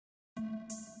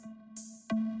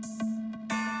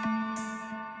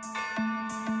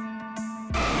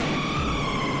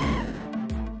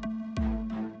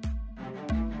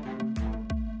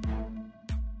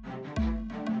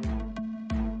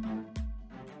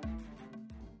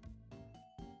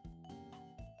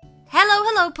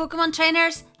Hello Pokemon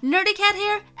trainers, Nerdy Cat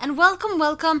here, and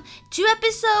welcome to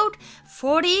episode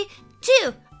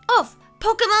 42 of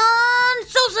Pokemon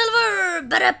Soul Silver!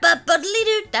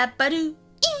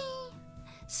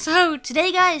 So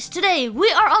today guys,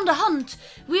 we are on the hunt.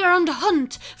 We are on the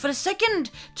hunt for the second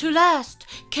to last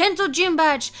Kanto Gym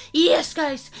Badge. Yes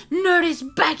guys, Nerdy's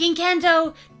back in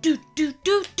Kanto.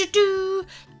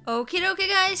 Okay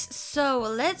guys, so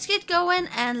let's get going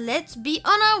and let's be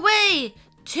on our way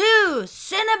to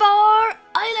Cinnabar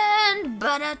Island.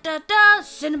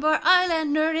 Cinnabar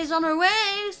Island, Nerdy's on our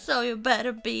way, so you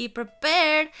better be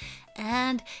prepared.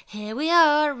 And here we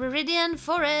are, Viridian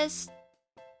Forest.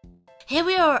 Here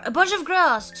we are, a bunch of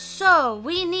grass, so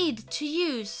we need to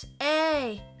use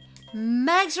a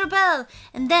Max Repel,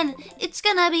 and then it's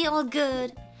gonna be all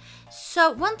good.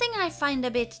 So one thing I find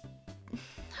a bit,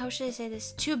 how should I say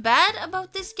this, too bad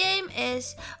about this game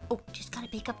is, oh, just gotta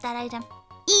pick up that item,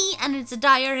 and it's a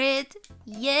dire hit,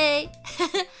 yay.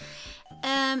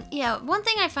 Yeah, one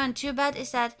thing I found too bad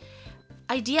is that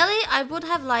ideally I would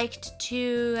have liked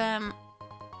to,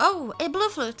 oh, a blue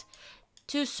flute,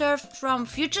 to surf from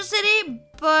Future City,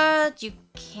 but you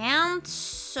can't,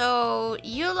 so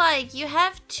you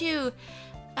have to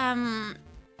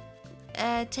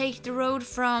take the road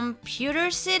from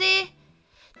Pewter City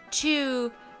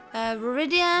to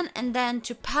Viridian and then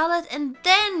to Pallet, and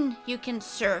then you can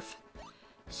surf.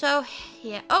 So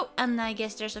yeah, oh, and I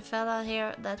guess there's a fella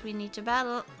here that we need to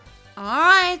battle.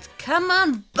 Alright, come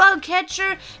on Bug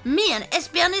Catcher, me and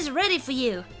Espeon is ready for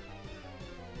you.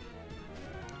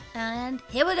 And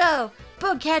here we go,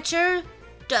 Bug Catcher,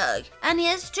 Doug. And he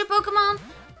has two Pokemon.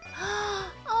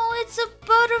 Oh, it's a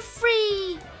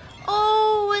Butterfree.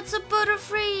 Oh, it's a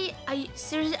Butterfree.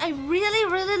 Seriously, I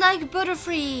really like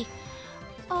Butterfree.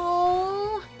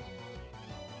 Oh,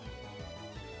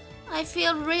 I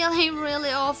feel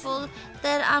really awful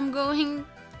that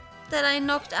I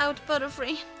knocked out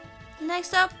Butterfree.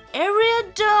 Next up,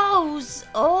 Ariados.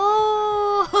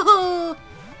 Oh.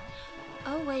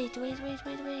 Oh, wait.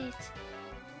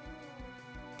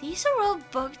 These are all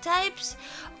bug types?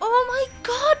 Oh my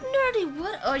god, Nerdy,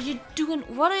 what are you doing?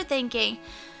 What are you thinking?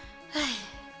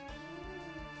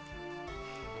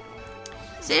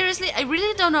 Seriously, I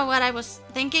really don't know what I was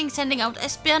thinking sending out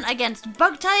Espeon against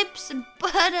bug types,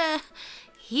 but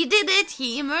he did it.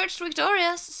 He emerged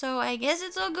victorious, so I guess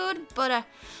it's all good. But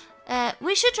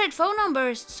we should trade phone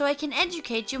numbers so I can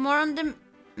educate you more on the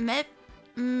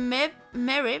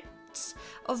merits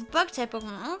of bug type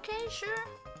Pokemon. Okay, sure.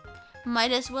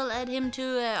 Might as well add him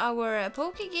to our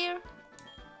Pokegear.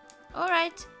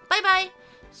 Alright, bye.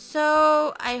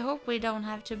 So I hope we don't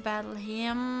have to battle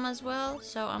him as well.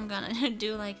 So I'm gonna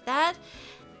do like that.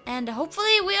 And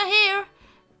hopefully we are here.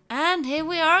 And here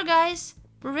we are guys.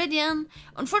 Viridian.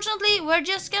 Unfortunately we're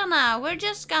just gonna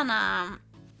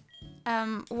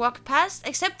walk past.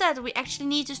 Except that we actually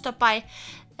need to stop by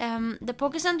the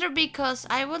Poke Center, because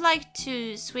I would like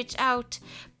to switch out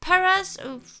Paras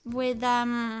with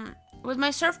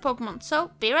my surf Pokemon.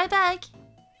 So be right back.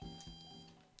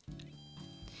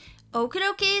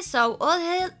 Okie so all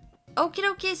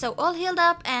healed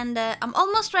up, and I'm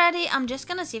almost ready. I'm just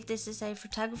gonna see if this is a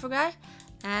photographer guy,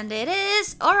 and it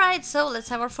is. Alright, so let's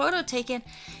have our photo taken.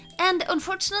 And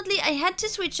unfortunately I had to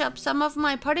switch up some of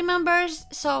my party members,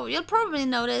 so you'll probably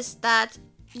notice that,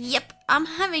 yep, I'm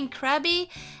having Krabby,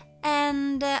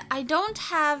 and I don't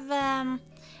have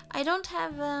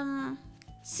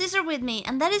Scissor with me,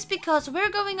 and that is because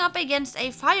we're going up against a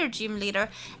fire gym leader,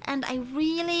 and I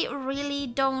really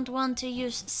don't want to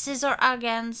use Scissor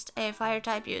against a fire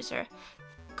type user,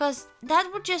 because that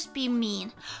would just be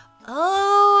mean.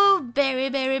 Oh,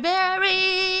 berry,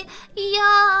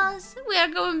 yes, we are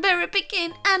going berry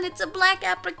picking, and it's a black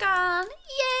apricot,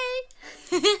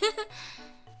 yay.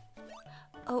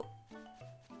 Oh,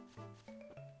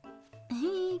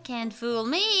 he can't fool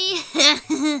me.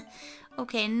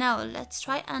 Okay, now let's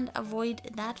try and avoid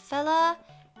that fella.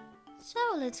 So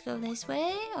let's go this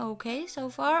way. Okay, so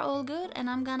far all good, and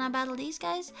I'm gonna battle these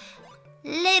guys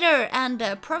later, and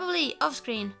probably off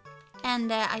screen. And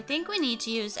I think we need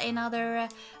to use another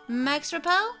Max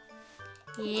Repel.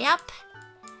 Yep.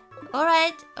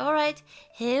 Alright,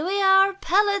 here we are,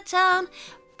 Pallet Town,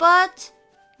 but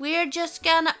we're just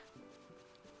gonna...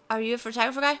 Are you a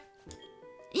photographer guy?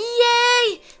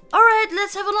 Yay! Alright,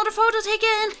 let's have another photo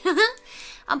taken.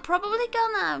 I'm probably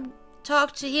gonna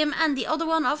talk to him and the other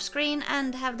one off screen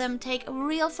and have them take a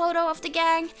real photo of the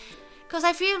gang, because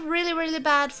I feel really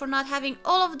bad for not having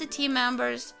all of the team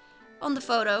members on the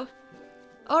photo.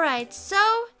 Alright,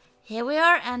 so here we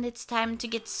are, and it's time to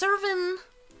get serving.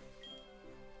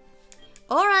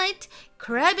 Alright,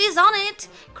 Krabby's on it.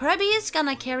 Krabby is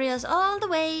gonna carry us all the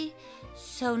way.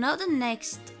 So now the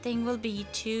next thing will be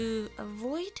to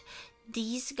avoid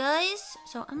these guys.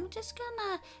 So I'm just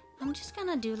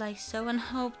gonna do like so and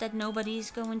hope that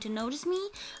nobody's going to notice me.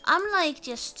 I'm like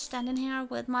just standing here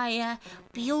with my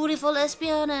beautiful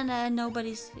lesbian and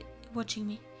nobody's watching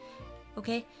me.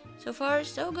 Okay, so far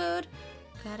so good.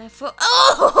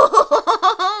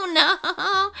 Oh no!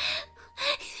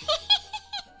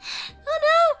 Oh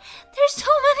no! There's so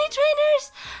many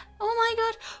trainers! Oh my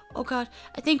god! Oh god!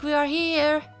 I think we are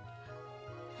here.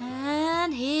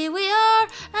 And here we are.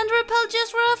 And the rappel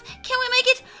just rough. Can we make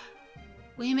it?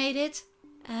 We made it.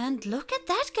 And look at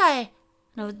that guy.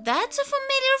 No, that's a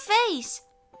familiar face.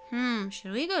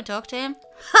 Should we go talk to him?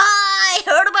 Hi!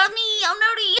 Heard about me? I'm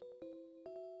nerdy.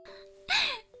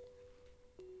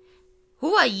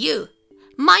 Who are you?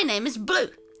 My name is Blue.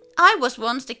 I was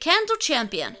once the Kanto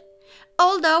champion,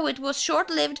 although it was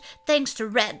short-lived thanks to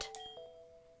Red.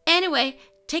 Anyway,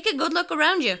 take a good look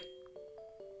around you.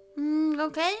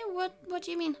 Okay, what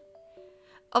do you mean?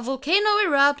 A volcano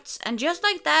erupts, and just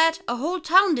like that, a whole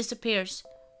town disappears.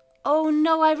 Oh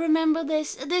no, I remember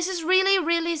this. This is really,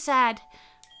 really sad.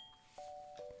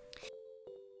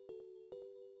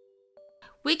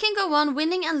 We can go on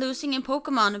winning and losing in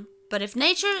Pokemon, but if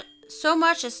nature so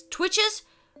much as twitches,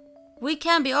 we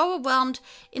can be overwhelmed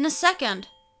in a second.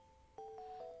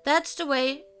 That's the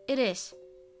way it is.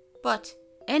 But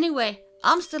anyway,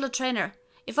 I'm still a trainer.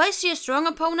 If I see a strong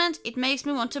opponent, it makes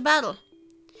me want to battle.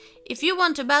 If you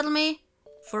want to battle me,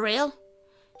 for real,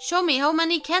 show me how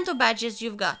many Kanto badges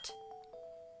you've got.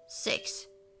 6.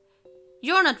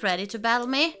 You're not ready to battle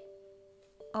me.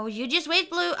 Oh, you just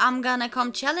wait, Blue. I'm gonna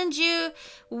come challenge you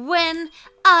when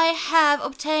I have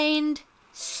obtained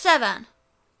 7.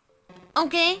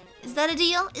 Okay, is that a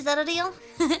deal? Is that a deal?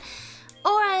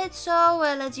 Alright, so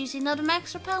let's use another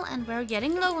max repel, and we're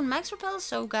getting low on max repel,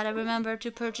 so gotta remember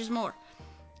to purchase more.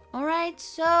 Alright,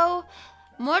 so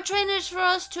more trainers for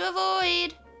us to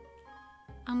avoid.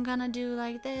 I'm gonna do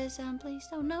like this, and please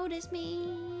don't notice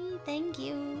me. Thank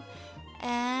you.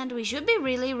 And we should be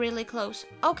really, really close.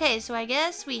 Okay, so I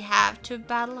guess we have to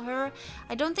battle her.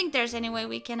 I don't think there's any way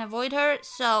we can avoid her,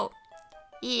 so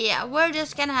yeah, we're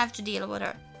just gonna have to deal with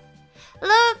her.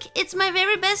 Look, it's my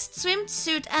very best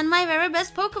swimsuit and my very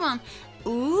best Pokemon.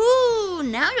 Ooh,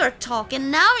 now you're talking,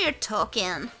 now you're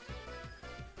talking.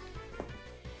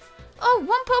 Oh,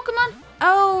 one Pokemon.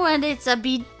 Oh, and it's a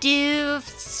Bidoof.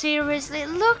 Seriously,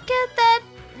 look at that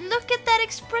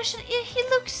expression. He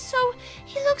looks so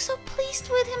pleased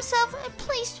with himself,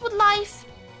 pleased with life.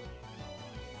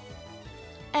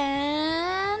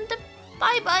 And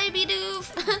bye-bye,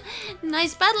 Bidoof.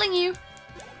 Nice battling you.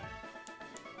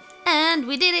 And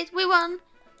we did it, we won.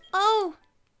 Oh.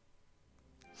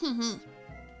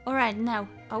 Alright, now,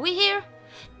 are we here?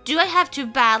 Do I have to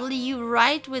battle you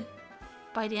right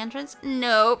by the entrance?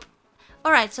 Nope.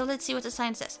 Alright, so let's see what the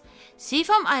sign says.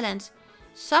 Seafoam Island.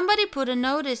 Somebody put a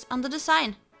notice under the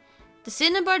sign. The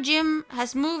Cinnabar gym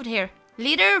has moved here.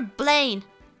 Leader, Blaine.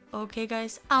 Okay,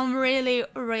 guys, I'm really,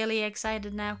 really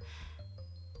excited now.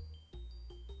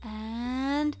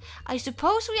 And I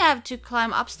suppose we have to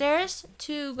climb upstairs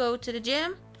to go to the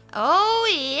gym. Oh,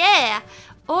 yeah.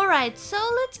 Alright, so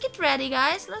let's get ready,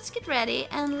 guys. Let's get ready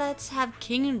and let's have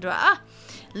Kingdra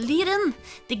leading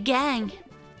the gang.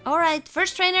 Alright,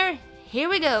 first trainer, here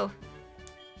we go.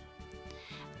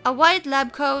 A white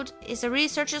lab coat is a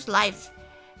researcher's life.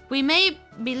 We may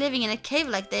be living in a cave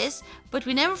like this, but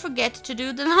we never forget to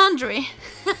do the laundry.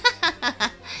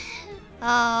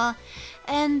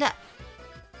 And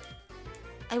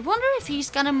I wonder if he's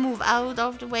gonna move out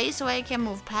of the way so I can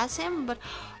move past him, but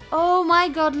oh my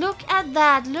god, look at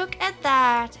that, look at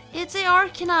that. It's a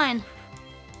Arcanine.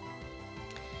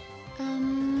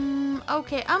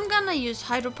 Okay, I'm gonna use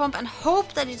Hydro Pump and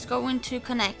hope that it's going to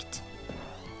connect.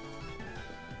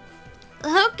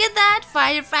 Look at that,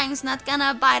 Fire Fang's not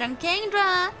gonna bite on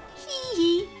Kingdra. Hee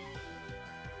hee.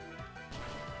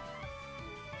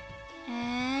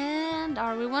 And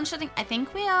are we one-shotting? I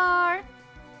think we are.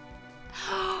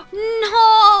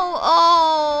 No!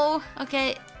 Oh!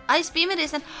 Okay, Ice Beam it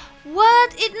is. And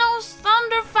what? It knows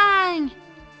Thunder Fang!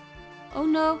 Oh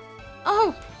no.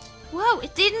 Oh! Wow,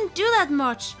 it didn't do that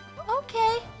much.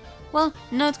 Okay. Well,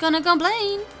 not gonna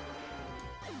complain.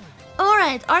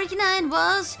 Alright, Arcanine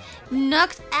was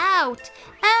knocked out.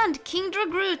 And Kingdra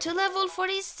grew to level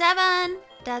 47.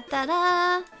 Da da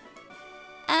da.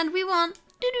 And we won.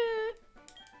 Doo-doo.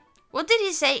 What did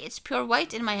he say? It's pure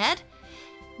white in my head?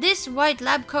 This white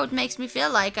lab coat makes me feel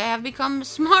like I have become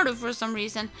smarter for some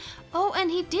reason. Oh,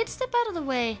 and he did step out of the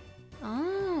way.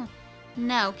 Oh.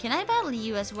 Now, can I battle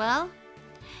you as well?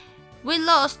 We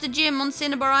lost the gym on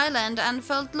Cinnabar Island and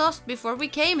felt lost before we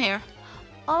came here.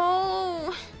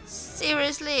 Oh,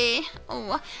 seriously.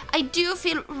 Oh, I do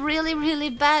feel really, really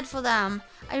bad for them.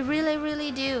 I really,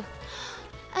 really do.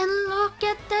 And look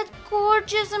at that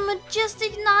gorgeous and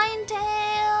majestic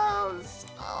Ninetales.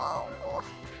 Oh,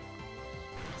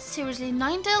 seriously,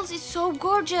 Ninetales is so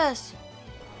gorgeous.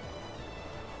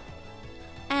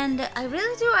 And I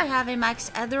really do. I have a max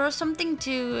ether or something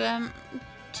to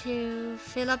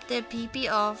fill up the PP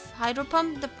of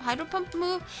the hydro pump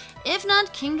move. If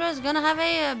not, Kingdra is gonna have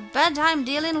a bad time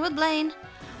dealing with Blaine.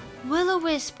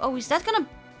 Will-o-wisp. Oh, is that gonna?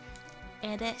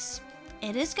 It is.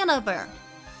 It is gonna burn.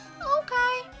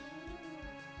 Okay.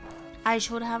 I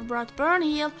should have brought burn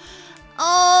heal.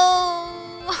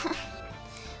 Oh,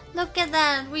 look at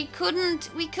that. We couldn't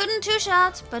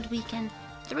 2-shot, but we can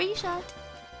 3-shot.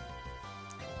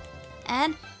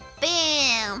 And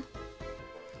bam.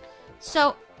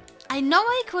 So I know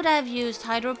I could have used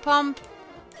hydro pump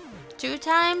 2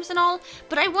 times and all,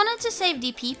 but I wanted to save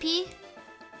the PP.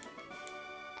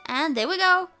 And there we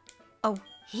go. Oh,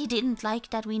 he didn't like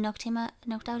that we knocked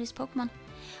out his Pokemon.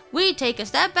 We take a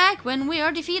step back when we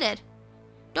are defeated.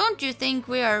 Don't you think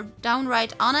we are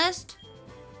downright honest?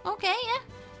 Okay, yeah.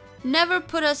 Never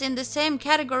put us in the same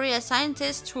category as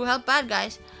scientists who help bad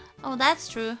guys. Oh, that's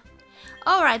true.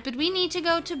 Alright, but we need to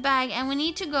go to Bag and we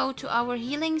need to go to our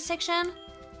healing section.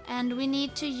 And we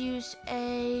need to use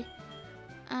a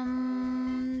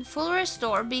full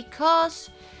restore because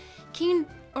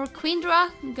Queendra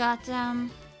got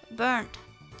burned.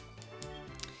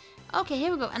 Okay,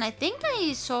 here we go. And I think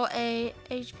I saw a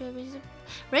HP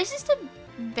raises the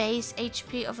base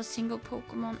HP of a single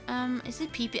Pokemon. Is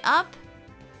it PP up?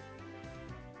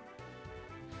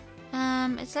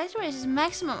 It slightly raises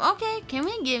maximum. Okay, can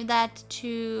we give that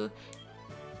to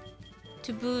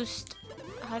boost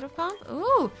Hydro Pump?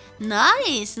 Ooh,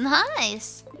 nice,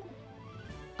 nice.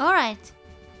 Alright,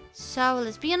 so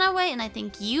let's be on our way, and I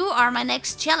think you are my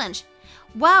next challenge.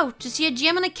 Wow, to see a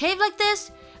gym in a cave like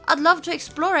this? I'd love to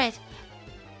explore it.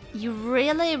 You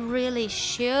really, really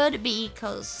should,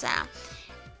 because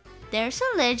there's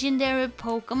a legendary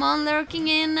Pokemon lurking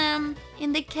in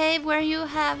the cave where you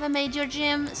have made your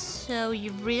gym, so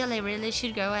you really, really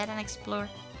should go ahead and explore.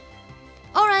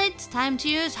 Alright, time to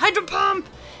use Hydro Pump,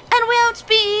 and we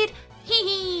outspeed! Hee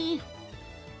hee!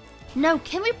 No,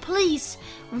 can we please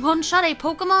one-shot a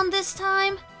Pokemon this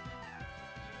time?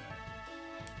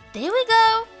 There we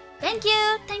go! Thank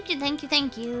you, thank you, thank you,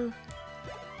 thank you.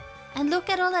 And look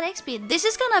at all that XP. This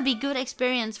is gonna be good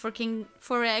experience for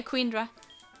Queendra.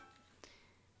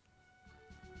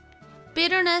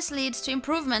 Bitterness leads to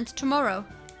improvement tomorrow.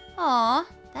 Aw,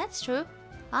 that's true.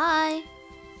 Bye.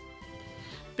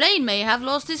 Blaine may have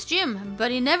lost his gym, but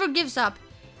he never gives up.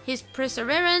 His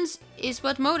perseverance is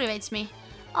what motivates me.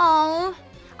 Oh,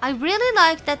 I really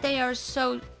like that they are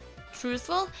so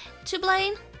truthful to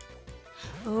Blaine.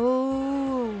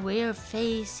 Oh, we're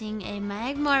facing a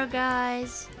Magmar,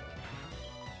 guys.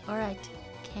 Alright,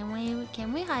 can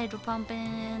we Hydro Pump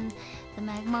in the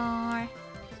Magmar?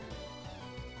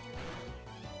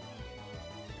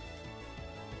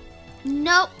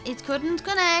 No, it couldn't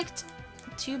connect.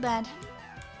 Too bad.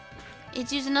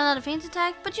 It's using another feint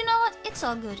attack, but you know what? It's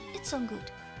all good. It's all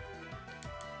good.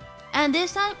 And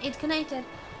this time it connected.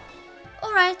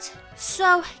 Alright,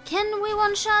 so can we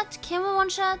one-shot? Can we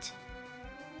one-shot?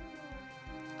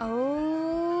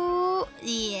 Oh,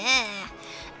 yeah.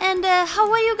 And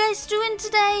how are you guys doing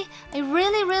today? I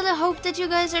really, really hope that you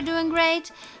guys are doing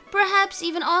great. Perhaps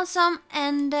even awesome.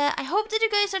 And I hope that you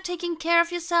guys are taking care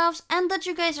of yourselves and that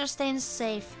you guys are staying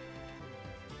safe.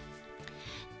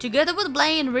 Together with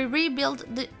Blaine, we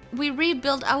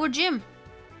rebuild our gym.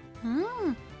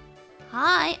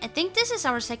 Hi, I think this is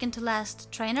our second to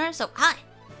last trainer, so hi.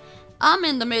 I'm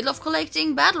in the middle of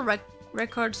collecting battle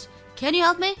records. Can you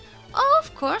help me? Oh,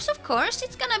 of course,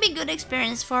 it's gonna be good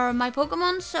experience for my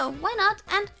Pokemon, so why not?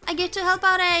 And I get to help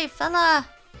out a fella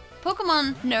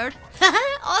Pokemon nerd.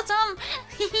 Awesome!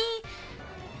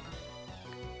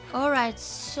 Alright,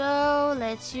 so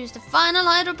let's use the final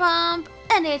Hydro Pump,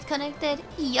 and it connected,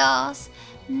 yes.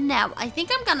 Now, I think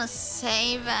I'm gonna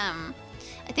save, I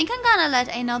think I'm gonna let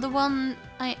another one,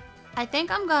 I think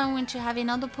I'm going to have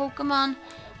another Pokemon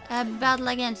battle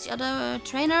against the other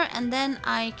trainer, and then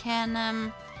I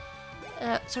can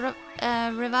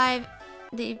revive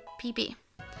the PP.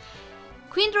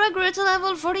 Queendra grew to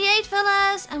level 48,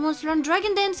 fellas, and wants to learn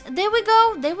Dragon Dance. There we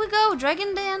go,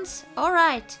 Dragon Dance.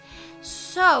 Alright,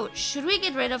 so should we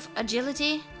get rid of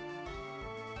agility?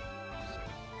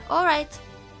 Alright,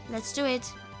 let's do it.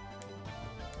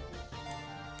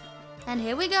 And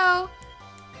here we go.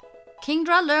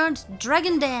 Kingdra learned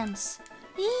Dragon Dance.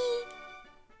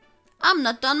 I'm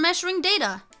not done measuring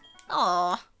data.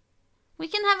 Aw. We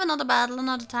can have another battle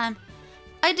another time.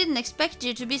 I didn't expect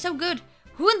you to be so good.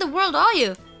 Who in the world are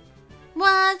you?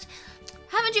 What?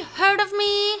 Haven't you heard of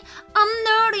me? I'm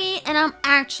nerdy and I'm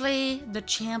actually the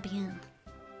champion.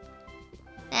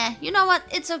 You know what?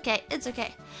 It's okay. It's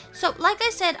okay. So, like I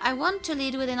said, I want to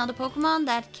lead with another Pokemon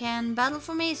that can battle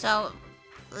for me, so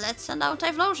let's send out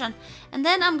Typhlosion. And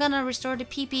then I'm gonna restore the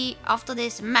PP after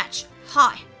this match.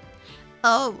 Hi.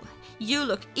 Oh, you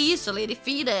look easily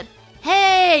defeated.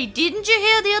 Hey, didn't you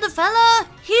hear the other fella?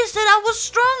 He said I was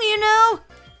strong, you know.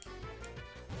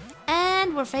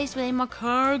 And we're faced with a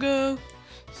Macargo.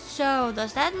 So,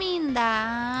 does that mean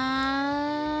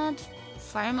that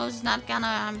Fire Mode is not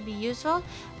gonna be useful?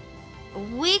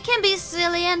 We can be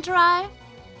silly and try.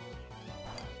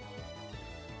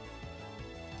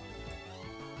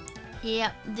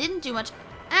 Yeah, didn't do much.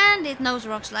 And it knows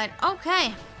Rock Slide.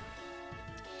 Okay.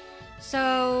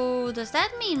 So, does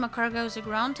that mean Macargo is a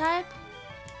ground type?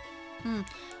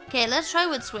 Okay, let's try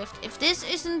with Swift. If this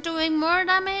isn't doing more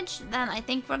damage, then I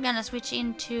think we're gonna switch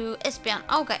into Espeon.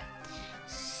 Okay.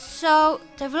 So,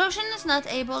 Typhlosion is not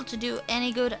able to do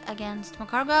any good against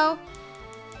Macargo.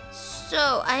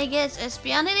 So, I guess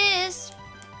Espeon it is.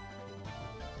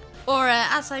 Or,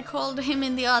 as I called him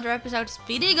in the other episode,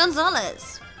 Speedy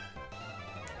Gonzalez.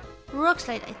 Rock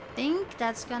Slide, I think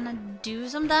that's gonna do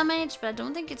some damage, but I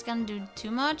don't think it's gonna do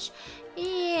too much.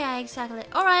 Yeah, exactly.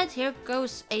 Alright, here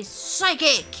goes a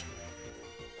Psychic!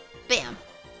 Bam!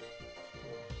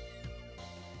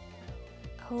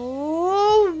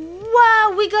 Oh,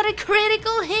 wow, we got a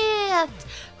critical hit!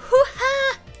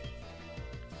 Hoo-ha!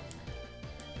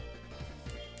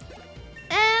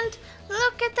 And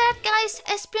look at that, guys!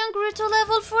 Espeon grew to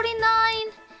level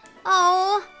 49!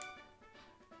 Oh!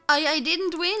 I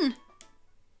didn't win.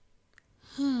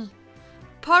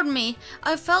 Pardon me,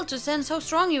 I failed to sense how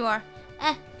strong you are.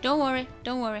 Don't worry,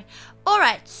 don't worry.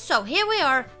 Alright, so here we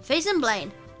are, facing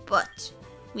Blaine. But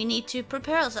we need to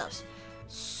prepare ourselves.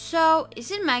 So, is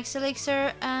it Max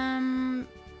Elixir?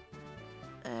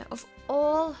 Of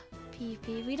all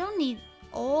PP, we don't need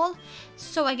all.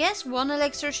 So I guess one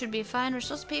Elixir should be fine.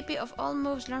 Resource PP of all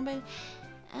moves learned by...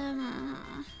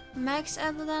 Max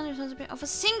Adelan of a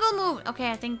single move. Okay,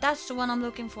 I think that's the one I'm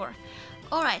looking for.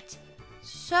 Alright,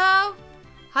 so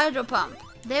Hydro Pump.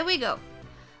 There we go.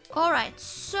 Alright,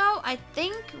 so I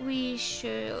think we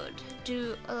should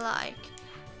do like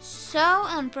so,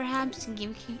 and perhaps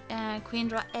give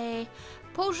Queendra a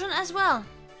potion as well.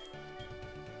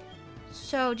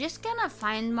 So just gonna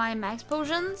find my max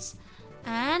potions,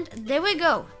 and there we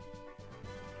go.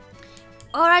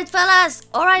 Alright fellas,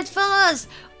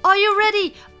 are you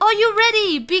ready? Are you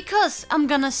ready? Because I'm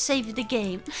gonna save the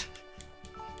game.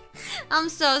 I'm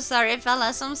so sorry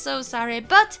fellas, I'm so sorry,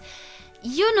 but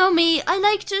you know me, I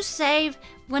like to save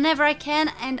whenever I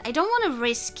can, and I don't want to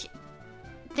risk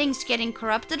things getting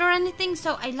corrupted or anything,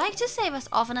 so I like to save as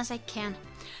often as I can.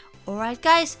 Alright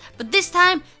guys, but this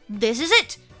time, this is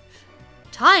it!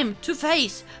 Time to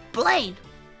face Blaine!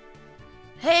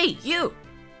 Hey you!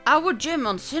 Our gym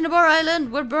on Cinnabar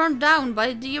Island were burned down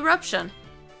by the eruption.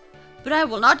 But I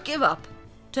will not give up.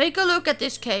 Take a look at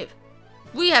this cave.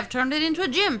 We have turned it into a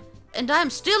gym, and I am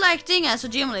still acting as a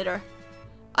gym leader.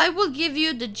 I will give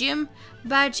you the gym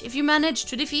badge if you manage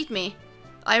to defeat me.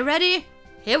 Are you ready?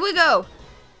 Here we go!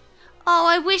 Oh,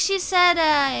 I wish he said,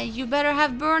 you better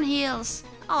have burn heals.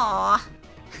 Aww.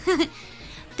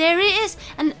 There he is,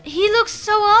 and he looks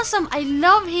so awesome. I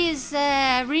love his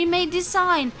remade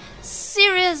design.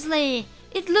 Seriously,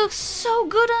 it looks so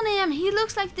good on him. He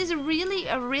looks like this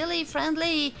really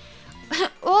friendly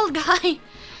old guy.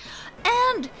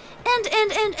 And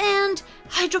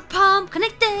Hydro Pump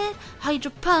connected.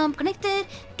 Hydro Pump connected.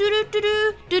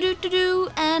 Do.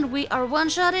 And we are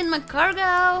one-shotting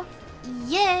Macargo.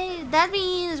 Yay! That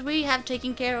means we have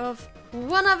taken care of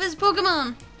one of his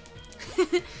Pokemon.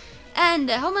 And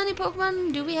how many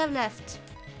Pokemon do we have left?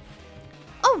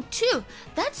 Oh, 2.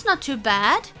 That's not too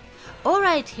bad.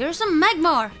 Alright, here's some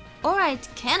Magmar. Alright,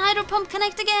 can Hydro Pump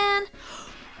connect again?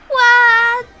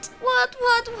 What?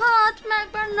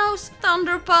 Magmar knows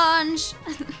Thunder Punch.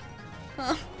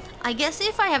 I guess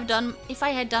if I had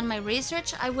done my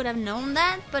research, I would have known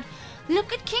that, but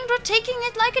look at Kingdra taking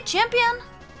it like a champion.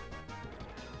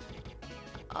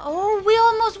 Oh, we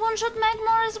almost one-shot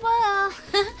Magmar as well.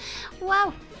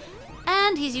 Wow.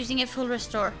 And he's using a full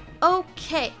restore.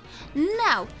 Okay.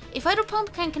 Now, if Hydro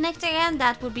Pump can connect again,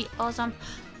 that would be awesome.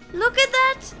 Look at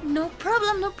that. No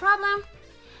problem.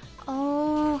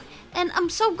 Oh, and I'm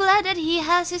so glad that he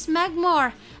has his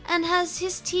Magmar and has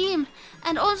his team.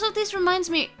 And also, this reminds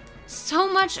me, so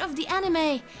much of the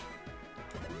anime.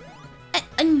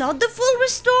 And not the full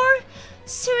restore?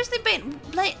 Seriously,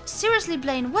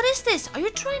 Blaine, what is this? Are you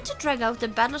trying to drag out the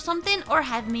battle or something? Or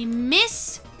have me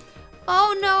miss?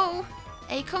 Oh no,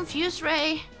 a confused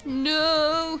Ray.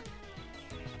 No.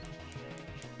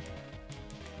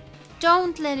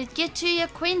 Don't let it get to you,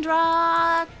 Queen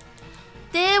Drak.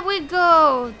 There we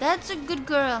go. That's a good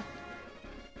girl.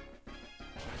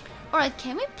 Alright,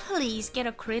 can we please get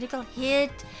a critical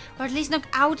hit? Or at least knock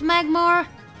out Magmar?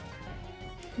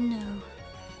 No.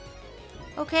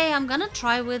 Okay, I'm gonna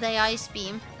try with a Ice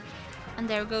Beam. And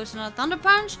there goes another Thunder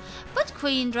Punch. But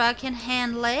Queen Drak can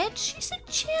handle it. She's a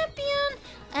champion.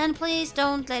 And please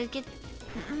don't let it get...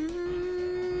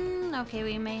 Okay,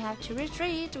 we may have to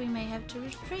retreat.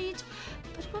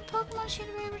 But what Pokemon should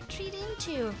we retreat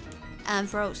into?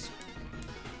 Ampharos.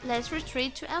 Let's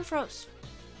retreat to Ampharos.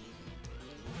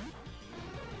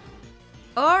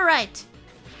 Alright.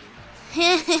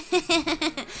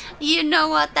 You know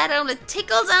what? That only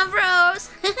tickles Ampharos.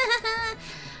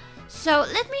 So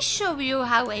let me show you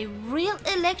how a real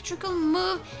electrical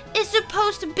move is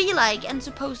supposed to be like and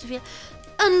supposed to feel.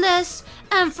 Unless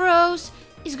Ampharos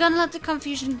is gonna let the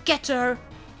confusion get to her.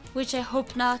 Which I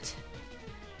hope not.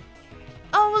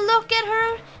 Oh, look at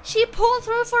her. She pulled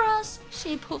through for us.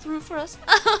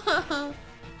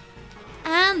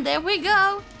 And there we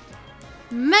go.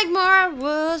 Magmar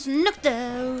was knocked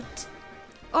out.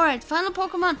 Alright, final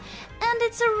Pokemon. And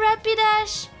it's a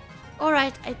Rapidash.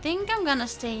 Alright, I think I'm gonna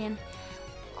stay in.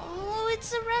 Oh,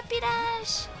 it's a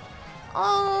Rapidash.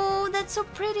 Oh, that's so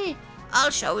pretty. I'll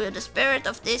show you the spirit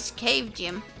of this cave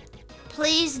gym.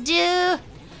 Please do.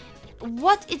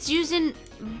 What? It's using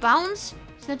bounce?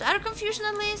 It's not out of confusion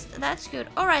at least. That's good.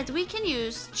 Alright, we can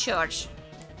use charge.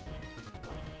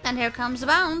 And here comes the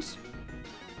bounce.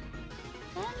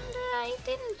 And I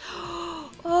didn't.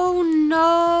 Oh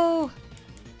no.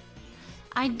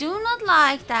 I do not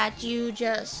like that you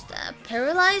just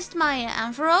paralyzed my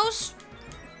Ampharos.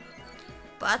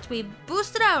 But we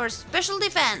boosted our special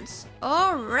defense.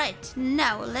 Alright,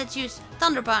 now let's use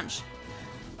Thunder Punch.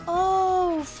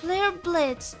 Oh, Flare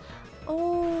Blitz.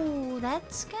 Oh,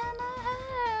 that's gonna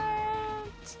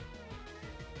hurt.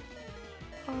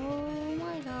 Oh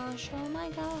my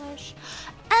gosh.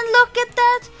 And look at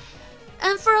that!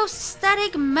 Ampharos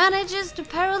Static manages to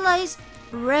paralyze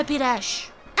Rapidash.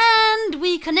 And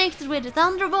we connected with a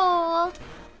Thunderbolt.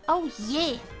 Oh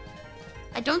yeah.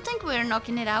 I don't think we're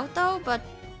knocking it out though, but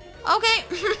okay.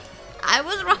 I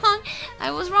was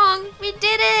wrong. We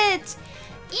did it.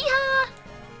 Yeah.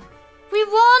 We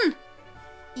won.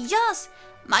 Yes.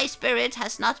 My spirit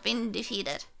has not been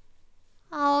defeated.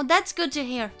 Oh, that's good to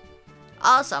hear.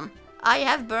 Awesome. I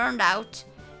have burned out.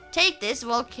 Take this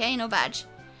volcano badge.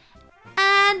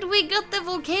 And we got the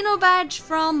volcano badge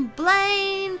from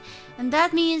Blaine. And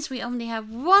that means we only have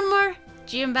one more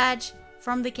gym badge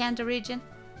from the Kanto region.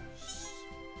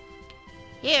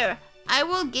 Here, I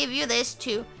will give you this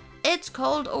too. It's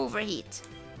called Overheat.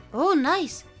 Oh,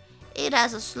 nice. It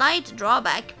has a slight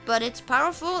drawback, but it's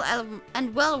powerful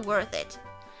and well worth it.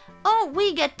 Oh,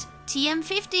 we get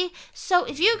TM50. So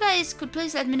if you guys could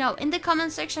please let me know in the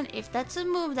comment section if that's a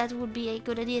move that would be a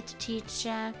good idea to teach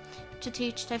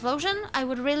Typhlosion, I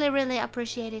would really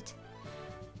appreciate it.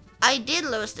 I did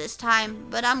lose this time,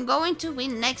 but I'm going to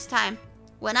win next time.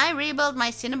 When I rebuild my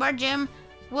Cinnabar gym,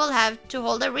 we'll have to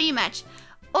hold a rematch.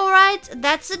 Alright,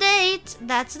 that's a date,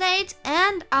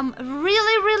 and I'm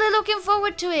really looking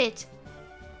forward to it.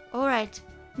 Alright,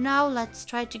 now let's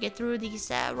try to get through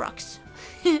these rocks.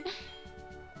 And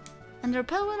the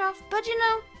rappel went off, but you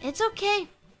know, it's okay.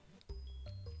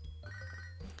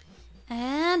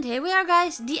 And here we are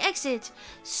guys, the exit.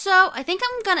 So, I think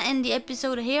I'm gonna end the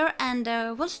episode here, and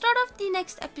we'll start off the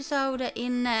next episode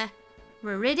in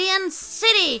Viridian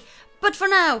City. But for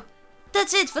now,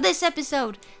 that's it for this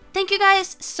episode. Thank you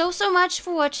guys so much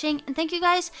for watching, and thank you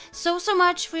guys so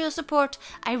much for your support.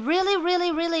 I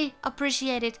really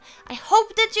appreciate it. I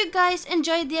hope that you guys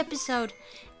enjoyed the episode.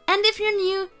 And if you're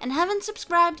new and haven't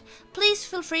subscribed, please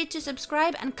feel free to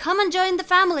subscribe and come and join the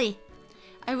family.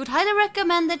 I would highly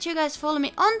recommend that you guys follow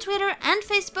me on Twitter and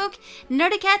Facebook,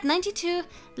 NerdyCat92.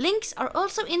 Links are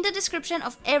also in the description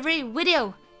of every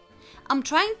video. I'm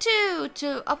trying to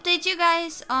update you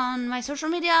guys on my social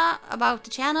media about the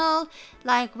channel,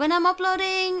 like when I'm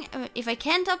uploading, if I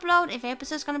can't upload, if the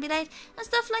episode's gonna be late, and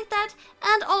stuff like that.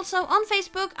 And also on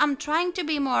Facebook, I'm trying to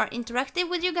be more interactive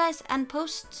with you guys and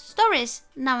post stories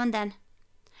now and then.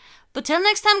 But till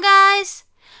next time, guys,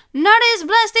 Nerdy's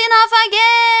blasting off again!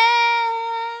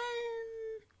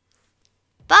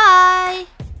 Bye!